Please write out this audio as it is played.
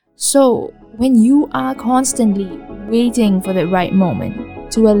So, when you are constantly waiting for the right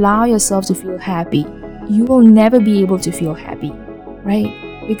moment to allow yourself to feel happy, you will never be able to feel happy,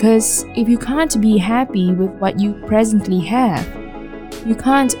 right? Because if you can't be happy with what you presently have, you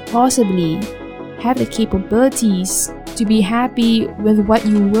can't possibly have the capabilities to be happy with what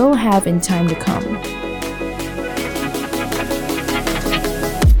you will have in time to come.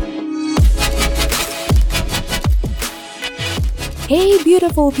 Hey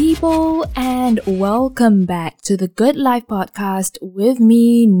beautiful people, and welcome back to the Good Life Podcast with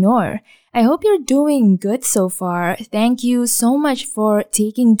me, Nur. I hope you're doing good so far. Thank you so much for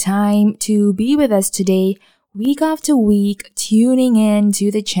taking time to be with us today, week after week, tuning in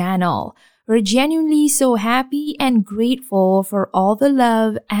to the channel. We're genuinely so happy and grateful for all the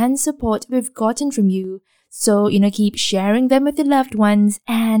love and support we've gotten from you. So, keep sharing them with your loved ones,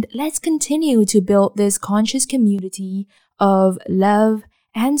 and let's continue to build this conscious community of love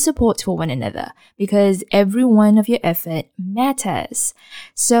and support for one another, because every one of your effort matters.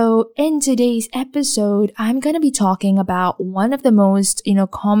 So in today's episode, I'm going to be talking about one of the most,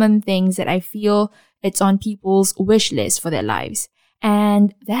 common things that I feel it's on people's wish list for their lives.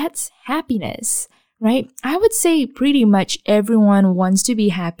 And that's happiness, right? I would say pretty much everyone wants to be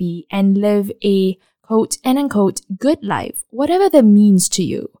happy and live a quote and unquote good life, whatever that means to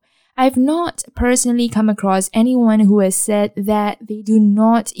you. I've not personally come across anyone who has said that they do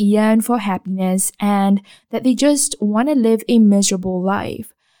not yearn for happiness and that they just want to live a miserable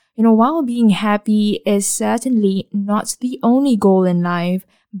life. While being happy is certainly not the only goal in life,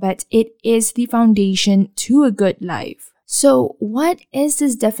 but it is the foundation to a good life. So, what is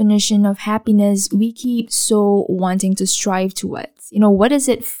this definition of happiness we keep so wanting to strive towards? What does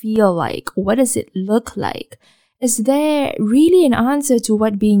it feel like? What does it look like? Is there really an answer to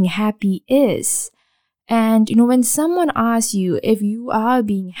what being happy is? And, when someone asks you if you are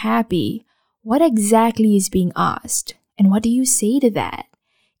being happy, what exactly is being asked? And what do you say to that?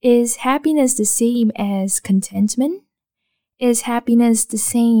 Is happiness the same as contentment? Is happiness the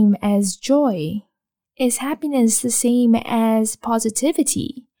same as joy? Is happiness the same as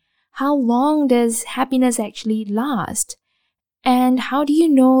positivity? How long does happiness actually last? And how do you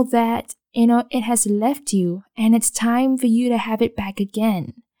know that it has left you and it's time for you to have it back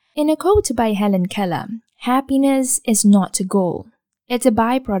again? In a quote by Helen Keller, happiness is not a goal. It's a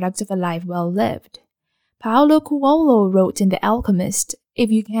byproduct of a life well lived. Paulo Coelho wrote in The Alchemist,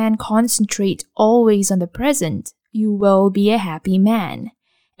 if you can concentrate always on the present, you will be a happy man.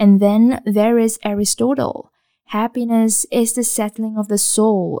 And then there is Aristotle. Happiness is the settling of the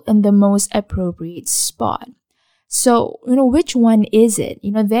soul in the most appropriate spot. So, which one is it?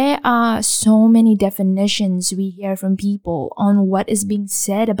 There are so many definitions we hear from people on what is being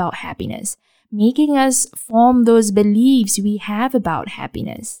said about happiness, making us form those beliefs we have about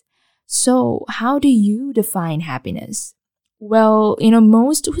happiness. So, how do you define happiness? Well,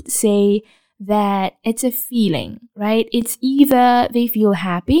 most would say that it's a feeling, right? It's either they feel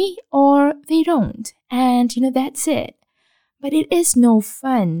happy or they don't. And, that's it. But it is no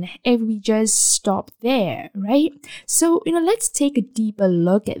fun if we just stop there, right? So, let's take a deeper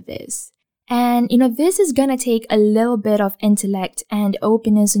look at this. And, this is gonna take a little bit of intellect and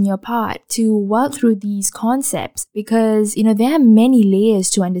openness on your part to work through these concepts because, there are many layers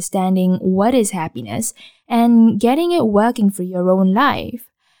to understanding what is happiness and getting it working for your own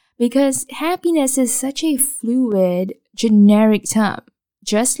life. Because happiness is such a fluid, generic term,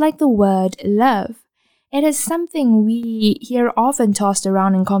 just like the word love. It is something we hear often tossed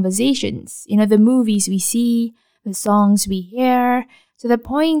around in conversations. The movies we see, the songs we hear, to the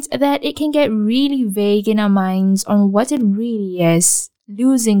point that it can get really vague in our minds on what it really is,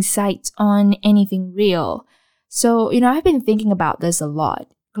 losing sight on anything real. So, I've been thinking about this a lot,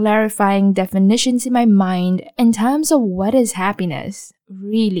 clarifying definitions in my mind in terms of what is happiness,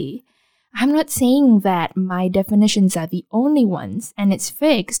 really. I'm not saying that my definitions are the only ones and it's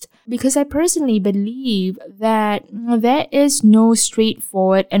fixed, because I personally believe that there is no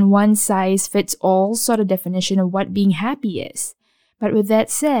straightforward and one-size-fits-all sort of definition of what being happy is. But with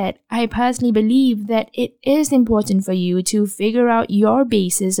that said, I personally believe that it is important for you to figure out your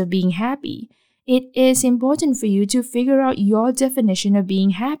basis of being happy. It is important for you to figure out your definition of being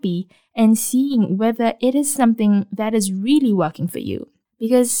happy and seeing whether it is something that is really working for you.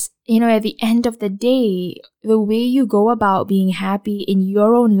 Because, at the end of the day, the way you go about being happy in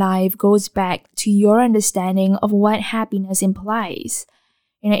your own life goes back to your understanding of what happiness implies.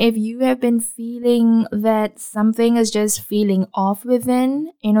 If you have been feeling that something is just feeling off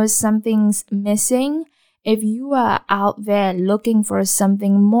within, something's missing, if you are out there looking for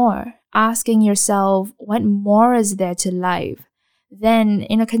something more, asking yourself what more is there to life, then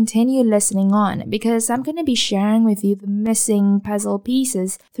continue listening on, because I'm going to be sharing with you the missing puzzle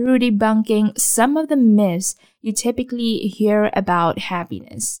pieces through debunking some of the myths you typically hear about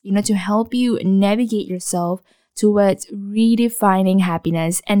happiness, to help you navigate yourself towards redefining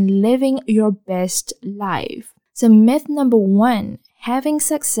happiness and living your best life. So myth number 1, having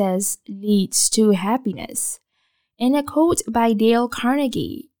success leads to happiness. In a quote by Dale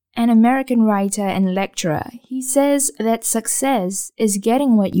Carnegie, an American writer and lecturer, he says that success is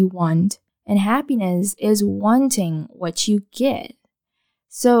getting what you want and happiness is wanting what you get.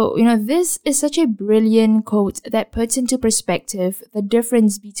 So, this is such a brilliant quote that puts into perspective the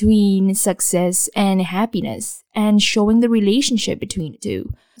difference between success and happiness and showing the relationship between the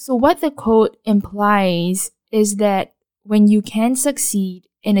two. So what the quote implies is that when you can succeed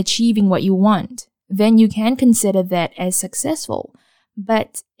in achieving what you want, then you can consider that as successful.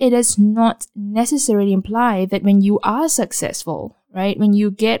 But it does not necessarily imply that when you are successful, right, when you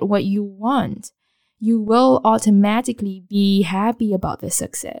get what you want, you will automatically be happy about the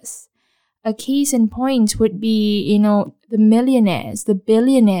success. A case in point would be, the millionaires, the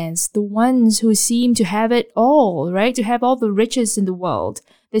billionaires, the ones who seem to have it all, right, to have all the riches in the world,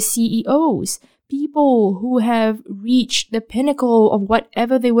 the CEOs, people who have reached the pinnacle of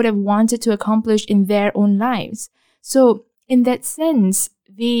whatever they would have wanted to accomplish in their own lives. So, in that sense,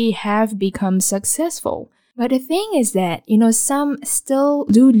 they have become successful. But the thing is that, some still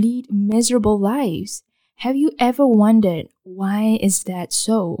do lead miserable lives. Have you ever wondered why is that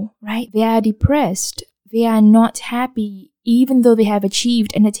so, right? They are depressed. They are not happy, even though they have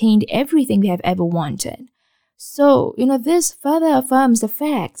achieved and attained everything they have ever wanted. So, this further affirms the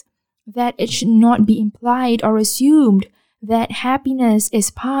fact that it should not be implied or assumed that happiness is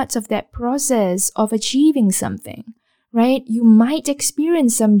part of that process of achieving something. Right? You might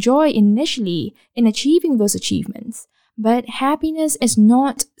experience some joy initially in achieving those achievements, but happiness is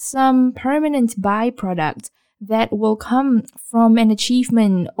not some permanent byproduct that will come from an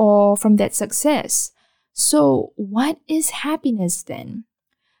achievement or from that success. So, what is happiness then?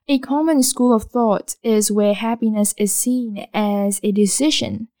 A common school of thought is where happiness is seen as a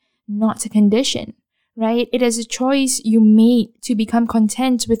decision, not a condition, right? It is a choice you make to become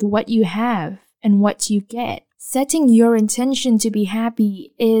content with what you have and what you get. Setting your intention to be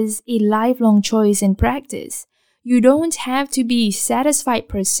happy is a lifelong choice in practice. You don't have to be satisfied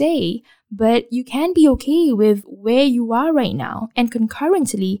per se, but you can be okay with where you are right now and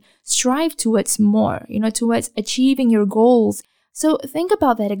concurrently strive towards more, towards achieving your goals. So think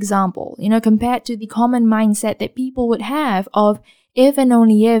about that example, compared to the common mindset that people would have of if and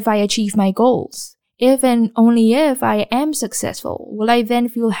only if I achieve my goals. If and only if I am successful, will I then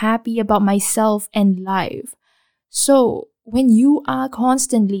feel happy about myself and life? So, when you are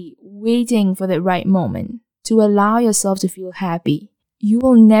constantly waiting for the right moment to allow yourself to feel happy, you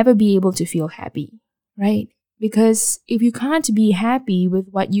will never be able to feel happy, right? Because if you can't be happy with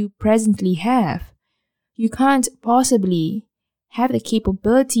what you presently have, you can't possibly have the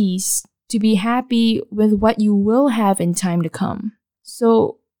capabilities to be happy with what you will have in time to come.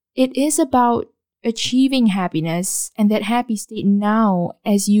 So, it is about achieving happiness and that happy state now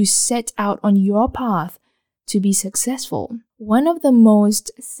as you set out on your path to be successful. One of the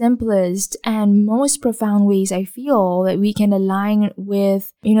most simplest and most profound ways I feel that we can align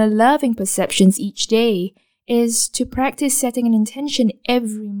with, loving perceptions each day is to practice setting an intention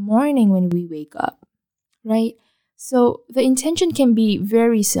every morning when we wake up, right? So the intention can be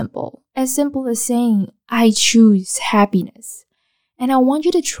very simple as saying, I choose happiness. And I want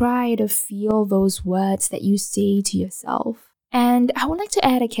you to try to feel those words that you say to yourself. And I would like to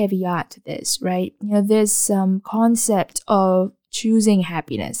add a caveat to this, right? This concept of choosing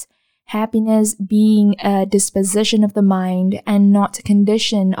happiness. Happiness being a disposition of the mind and not a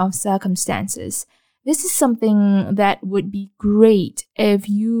condition of circumstances. This is something that would be great if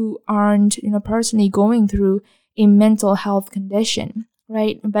you aren't, personally going through a mental health condition,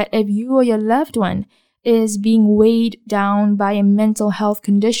 right? But if you or your loved one is being weighed down by a mental health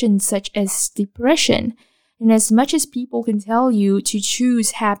condition such as depression, and as much as people can tell you to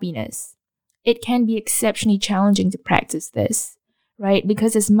choose happiness, it can be exceptionally challenging to practice this, right?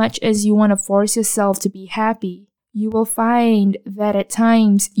 Because as much as you want to force yourself to be happy, you will find that at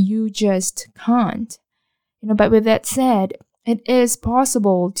times you just can't. But with that said, it is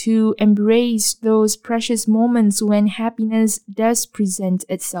possible to embrace those precious moments when happiness does present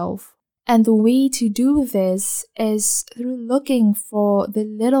itself. And the way to do this is through looking for the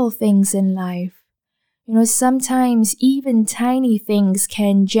little things in life. Sometimes even tiny things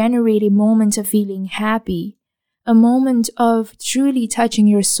can generate a moment of feeling happy, a moment of truly touching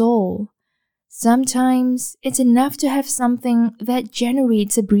your soul. Sometimes it's enough to have something that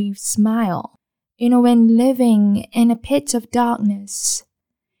generates a brief smile. When living in a pit of darkness,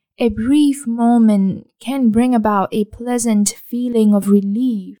 a brief moment can bring about a pleasant feeling of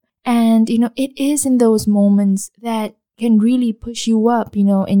relief. And, it is in those moments that can really push you up,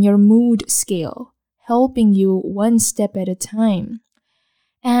 in your mood scale, helping you one step at a time.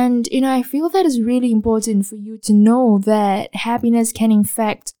 And, I feel that is really important for you to know that happiness can in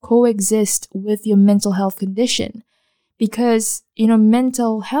fact coexist with your mental health condition. Because,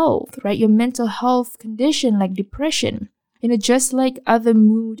 mental health, right? Your mental health condition like depression, just like other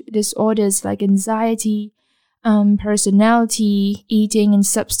mood disorders like anxiety, personality, eating and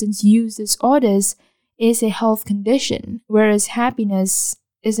substance use disorders is a health condition, whereas happiness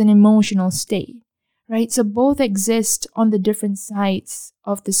is an emotional state, right? So both exist on the different sides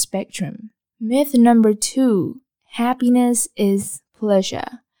of the spectrum. Myth number 2, happiness is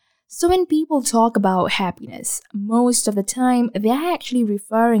pleasure. So when people talk about happiness, most of the time they're actually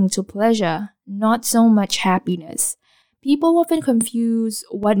referring to pleasure, not so much happiness. People often confuse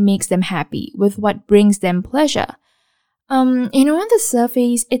what makes them happy with what brings them pleasure. On the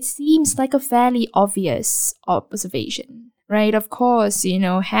surface, it seems like a fairly obvious observation, right? Of course,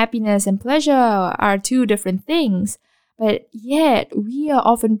 happiness and pleasure are two different things, but yet we are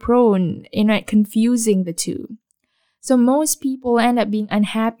often prone, at confusing the two. So most people end up being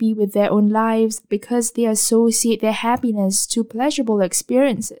unhappy with their own lives because they associate their happiness to pleasurable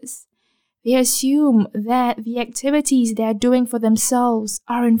experiences. They assume that the activities they are doing for themselves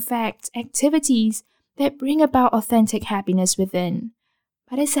are in fact activities that bring about authentic happiness within,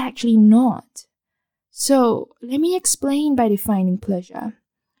 but it's actually not. So let me explain by defining pleasure.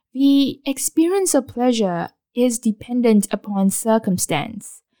 The experience of pleasure is dependent upon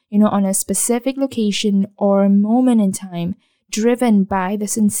circumstance, on a specific location or moment in time, driven by the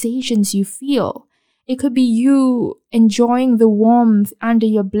sensations you feel. It could be you enjoying the warmth under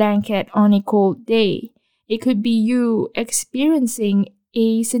your blanket on a cold day. It could be you experiencing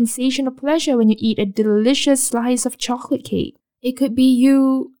a sensation of pleasure when you eat a delicious slice of chocolate cake. It could be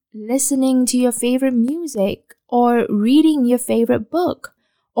you listening to your favorite music, or reading your favorite book,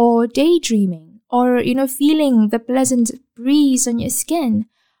 or daydreaming, or, feeling the pleasant breeze on your skin,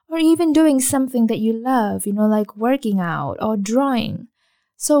 or even doing something that you love, like working out or drawing.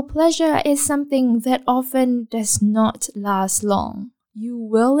 So pleasure is something that often does not last long. You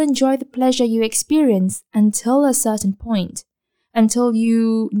will enjoy the pleasure you experience until a certain point, until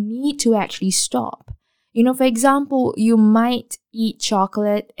you need to actually stop. For example, you might eat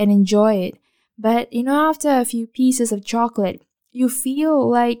chocolate and enjoy it, but, after a few pieces of chocolate, you feel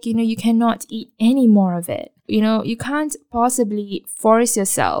like, you cannot eat any more of it. You can't possibly force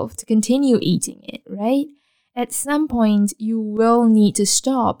yourself to continue eating it, right? At some point, you will need to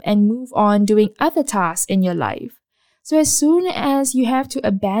stop and move on doing other tasks in your life. So as soon as you have to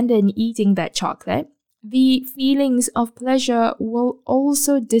abandon eating that chocolate, the feelings of pleasure will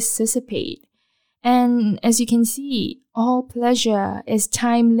also dissipate. And as you can see, all pleasure is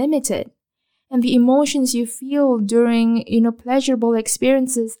time limited. And the emotions you feel during, pleasurable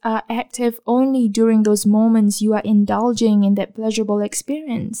experiences are active only during those moments you are indulging in that pleasurable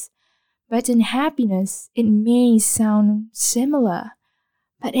experience. But in happiness, it may sound similar,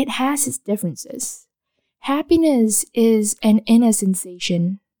 but it has its differences. Happiness is an inner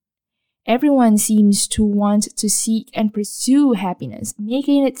sensation. Everyone seems to want to seek and pursue happiness,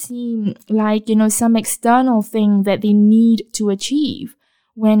 making it seem like, some external thing that they need to achieve.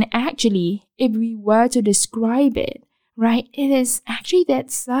 When actually, if we were to describe it, right, it is actually that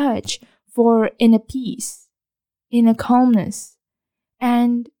search for inner peace, inner calmness,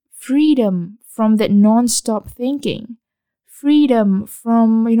 and freedom from that non-stop thinking, freedom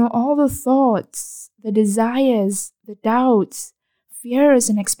from, all the thoughts, the desires, the doubts, fears,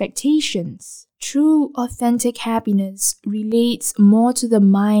 and expectations. True, authentic happiness relates more to the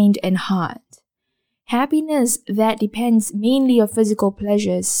mind and heart. Happiness that depends mainly on physical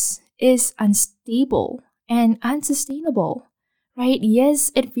pleasures is unstable and unsustainable, right?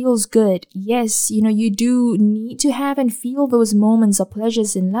 Yes, it feels good. Yes, you do need to have and feel those moments of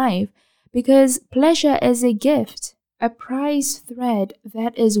pleasures in life, because pleasure is a gift, a prized thread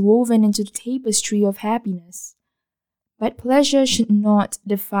that is woven into the tapestry of happiness. But pleasure should not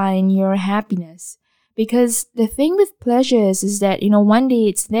define your happiness, because the thing with pleasures is that, one day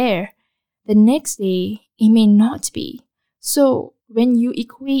it's there, the next day it may not be. So when you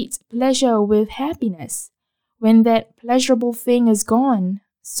equate pleasure with happiness, when that pleasurable thing is gone,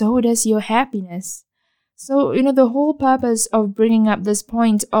 so does your happiness. So, the whole purpose of bringing up this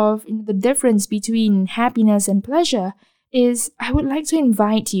point of the difference between happiness and pleasure is I would like to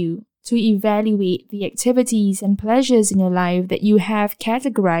invite you to evaluate the activities and pleasures in your life that you have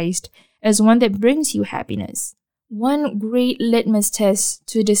categorized as one that brings you happiness. One great litmus test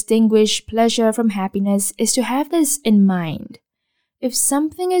to distinguish pleasure from happiness is to have this in mind. If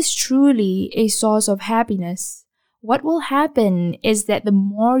something is truly a source of happiness, what will happen is that the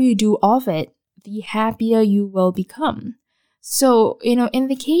more you do of it, the happier you will become. So, in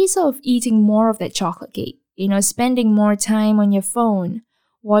the case of eating more of that chocolate cake, spending more time on your phone,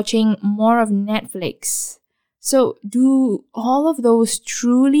 watching more of Netflix. So, do all of those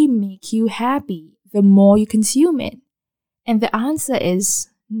truly make you happy the more you consume it? And the answer is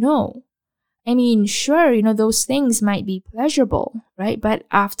no. I mean, sure, those things might be pleasurable, right? But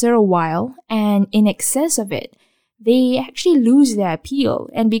after a while and in excess of it, they actually lose their appeal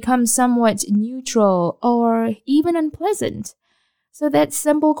and become somewhat neutral or even unpleasant. So that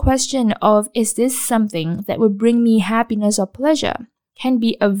simple question of, is this something that would bring me happiness or pleasure, can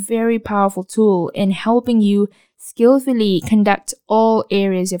be a very powerful tool in helping you skillfully conduct all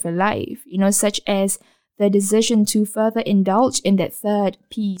areas of your life, such as the decision to further indulge in that third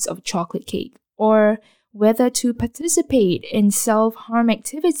piece of chocolate cake, or whether to participate in self-harm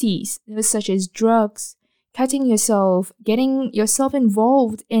activities, such as drugs, cutting yourself, getting yourself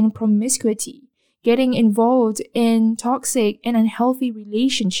involved in promiscuity, getting involved in toxic and unhealthy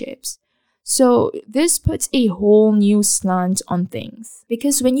relationships. So this puts a whole new slant on things.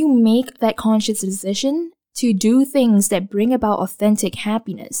 Because when you make that conscious decision to do things that bring about authentic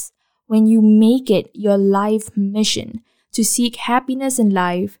happiness, when you make it your life mission to seek happiness in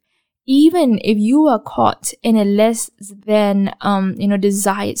life, even if you are caught in a less than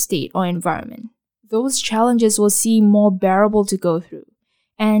desired state or environment, those challenges will seem more bearable to go through.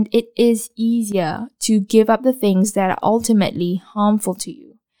 And it is easier to give up the things that are ultimately harmful to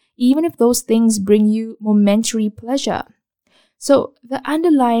you, even if those things bring you momentary pleasure. So the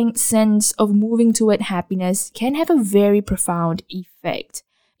underlying sense of moving toward happiness can have a very profound effect.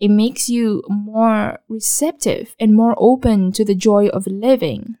 It makes you more receptive and more open to the joy of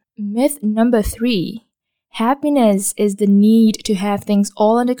living. Myth number 3. Happiness is the need to have things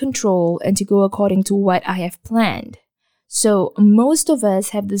all under control and to go according to what I have planned. So most of us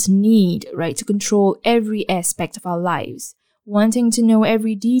have this need, right, to control every aspect of our lives, wanting to know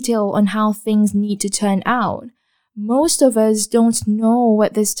every detail on how things need to turn out. Most of us don't know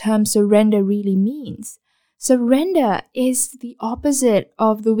what this term surrender really means. Surrender is the opposite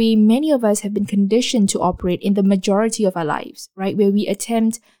of the way many of us have been conditioned to operate in the majority of our lives, right? Where we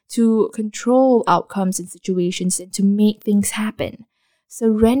attempt to control outcomes and situations and to make things happen.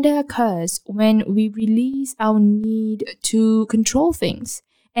 Surrender occurs when we release our need to control things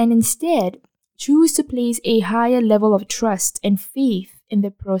and instead choose to place a higher level of trust and faith in the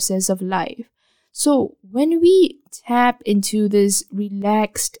process of life. So when we tap into this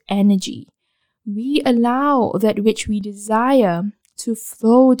relaxed energy, we allow that which we desire to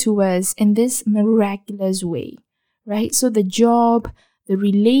flow to us in this miraculous way, right? So the job, the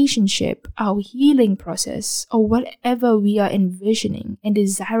relationship, our healing process, or whatever we are envisioning and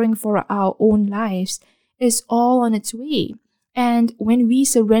desiring for our own lives is all on its way. And when we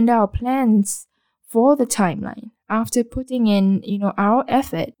surrender our plans for the timeline, after putting in, our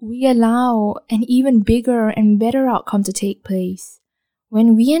effort, we allow an even bigger and better outcome to take place.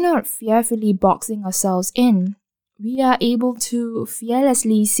 When we are not fearfully boxing ourselves in, we are able to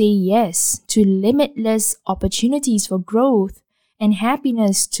fearlessly say yes to limitless opportunities for growth and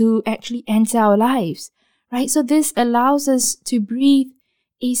happiness to actually enter our lives, right? So this allows us to breathe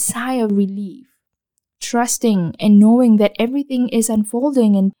a sigh of relief, trusting and knowing that everything is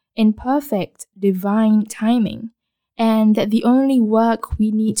unfolding in perfect divine timing, and that the only work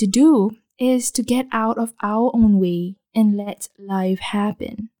we need to do is to get out of our own way and let life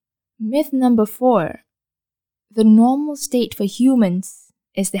happen. Myth number 4. The normal state for humans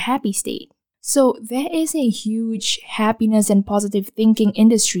is the happy state. So there is a huge happiness and positive thinking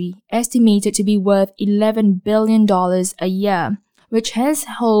industry estimated to be worth $11 billion a year, which has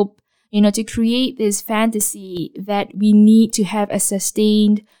helped, to create this fantasy that we need to have a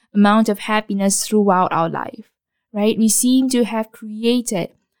sustained amount of happiness throughout our life, right? We seem to have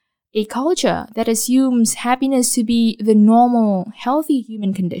created a culture that assumes happiness to be the normal, healthy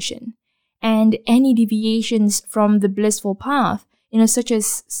human condition, and any deviations from the blissful path, such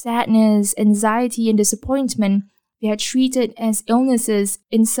as sadness, anxiety, and disappointment, they are treated as illnesses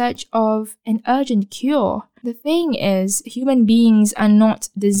in search of an urgent cure. The thing is, human beings are not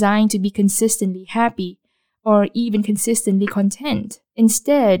designed to be consistently happy or even consistently content.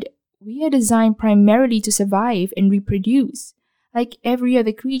 Instead, we are designed primarily to survive and reproduce, like every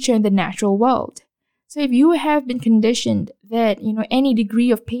other creature in the natural world. So if you have been conditioned that, any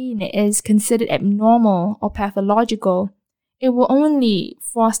degree of pain is considered abnormal or pathological, it will only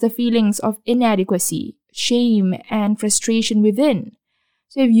foster feelings of inadequacy, shame, and frustration within.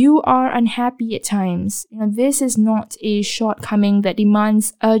 So if you are unhappy at times, this is not a shortcoming that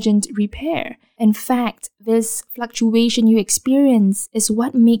demands urgent repair. In fact, this fluctuation you experience is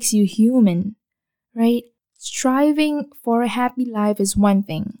what makes you human, right? Striving for a happy life is one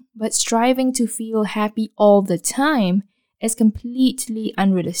thing, but striving to feel happy all the time is completely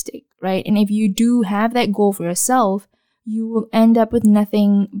unrealistic, right? And if you do have that goal for yourself, you will end up with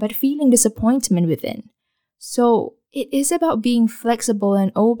nothing but feeling disappointment within. So it is about being flexible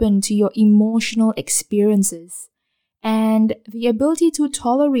and open to your emotional experiences and the ability to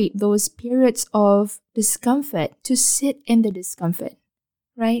tolerate those periods of discomfort, to sit in the discomfort,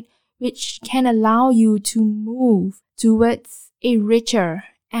 right? Which can allow you to move towards a richer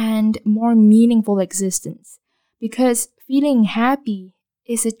and more meaningful existence. Because feeling happy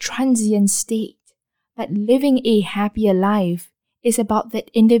is a transient state, but living a happier life is about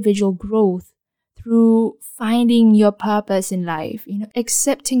that individual growth through finding your purpose in life,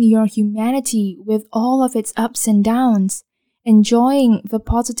 accepting your humanity with all of its ups and downs, enjoying the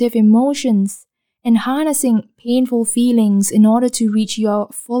positive emotions, and harnessing painful feelings in order to reach your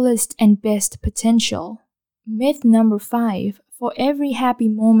fullest and best potential. Myth number 5, for every happy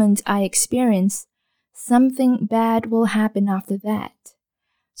moment I experience, something bad will happen after that.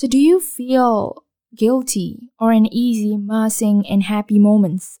 So do you feel guilty or uneasy immersing in happy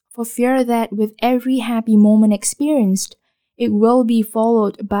moments for fear that with every happy moment experienced, it will be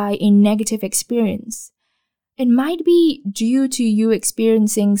followed by a negative experience? It might be due to you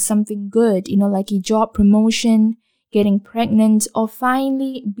experiencing something good, like a job promotion, getting pregnant, or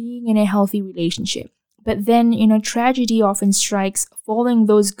finally being in a healthy relationship. But then, tragedy often strikes following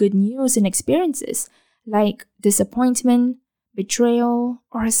those good news and experiences, like disappointment, betrayal,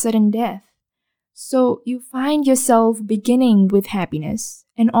 or a sudden death. So you find yourself beginning with happiness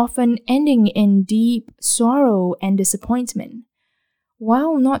and often ending in deep sorrow and disappointment.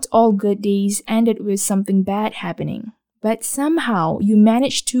 While not all good days ended with something bad happening, but somehow you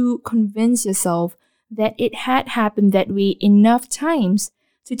managed to convince yourself that it had happened that way enough times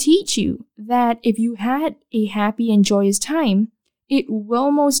to teach you that if you had a happy and joyous time, it will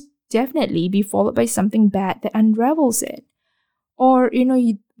most definitely be followed by something bad that unravels it. Or,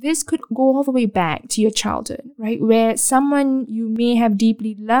 this could go all the way back to your childhood, right? Where someone you may have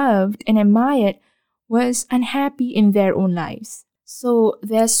deeply loved and admired was unhappy in their own lives. So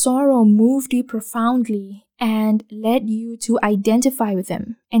their sorrow moved you profoundly and led you to identify with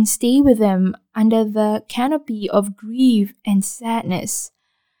them and stay with them under the canopy of grief and sadness.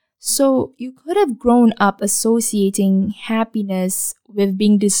 So you could have grown up associating happiness with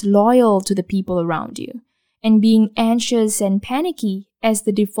being disloyal to the people around you and being anxious and panicky as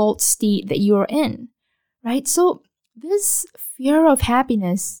the default state that you're in, right? So this fear of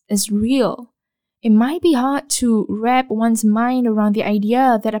happiness is real. It might be hard to wrap one's mind around the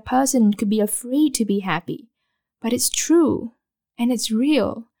idea that a person could be afraid to be happy, but it's true and it's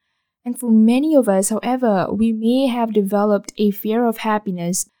real. And for many of us, however, we may have developed a fear of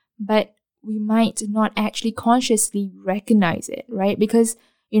happiness, but we might not actually consciously recognize it, right? Because,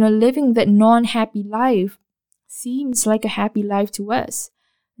 living that non-happy life seems like a happy life to us.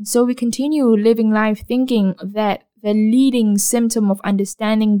 And so we continue living life thinking that the leading symptom of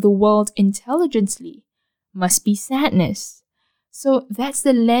understanding the world intelligently must be sadness. So that's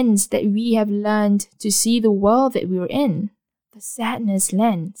the lens that we have learned to see the world that we're in, the sadness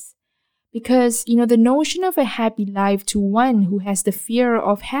lens. Because, the notion of a happy life to one who has the fear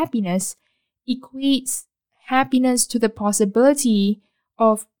of happiness equates happiness to the possibility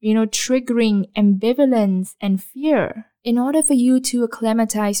of, triggering ambivalence and fear. In order for you to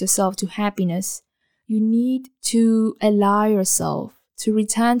acclimatize yourself to happiness, you need to allow yourself to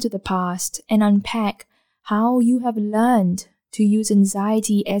return to the past and unpack how you have learned to use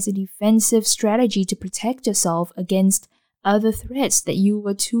anxiety as a defensive strategy to protect yourself against other threats that you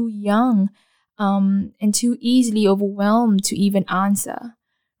were too young and too easily overwhelmed to even answer,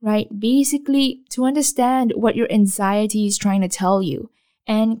 right? Basically, to understand what your anxiety is trying to tell you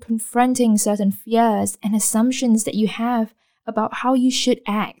and confronting certain fears and assumptions that you have about how you should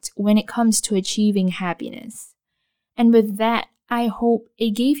act when it comes to achieving happiness. And with that, I hope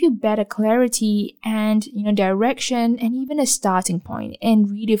it gave you better clarity and, direction and even a starting point in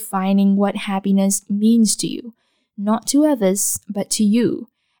redefining what happiness means to you, not to others, but to you.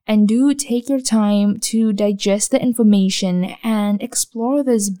 And do take your time to digest the information and explore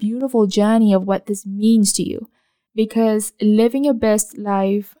this beautiful journey of what this means to you. Because living your best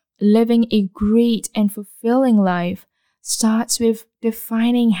life, living a great and fulfilling life starts with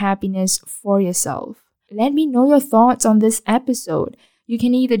defining happiness for yourself. Let me know your thoughts on this episode. You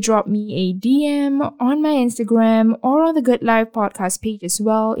can either drop me a DM on my Instagram or on the Good Life podcast page as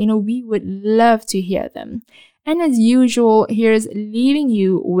well. We would love to hear them. And as usual, here's leaving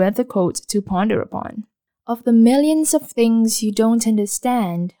you with a quote to ponder upon. Of the millions of things you don't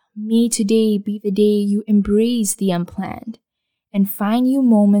understand, may today be the day you embrace the unplanned and find new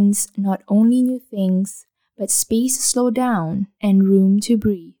moments, not only new things, but space to slow down and room to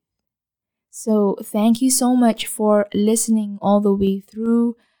breathe. So thank you so much for listening all the way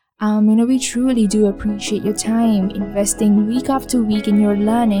through. We truly do appreciate your time investing week after week in your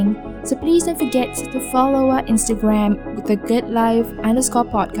learning. So please don't forget to follow our Instagram with the Good Life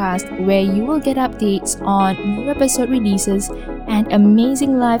 _podcast, where you will get updates on new episode releases and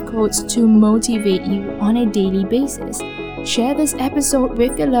amazing life quotes to motivate you on a daily basis. Share this episode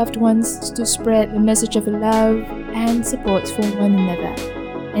with your loved ones to spread the message of love and support for one another.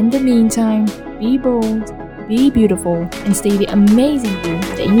 In the meantime, be bold, be beautiful, and stay the amazing you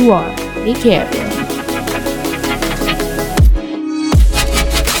that you are. Take care of it.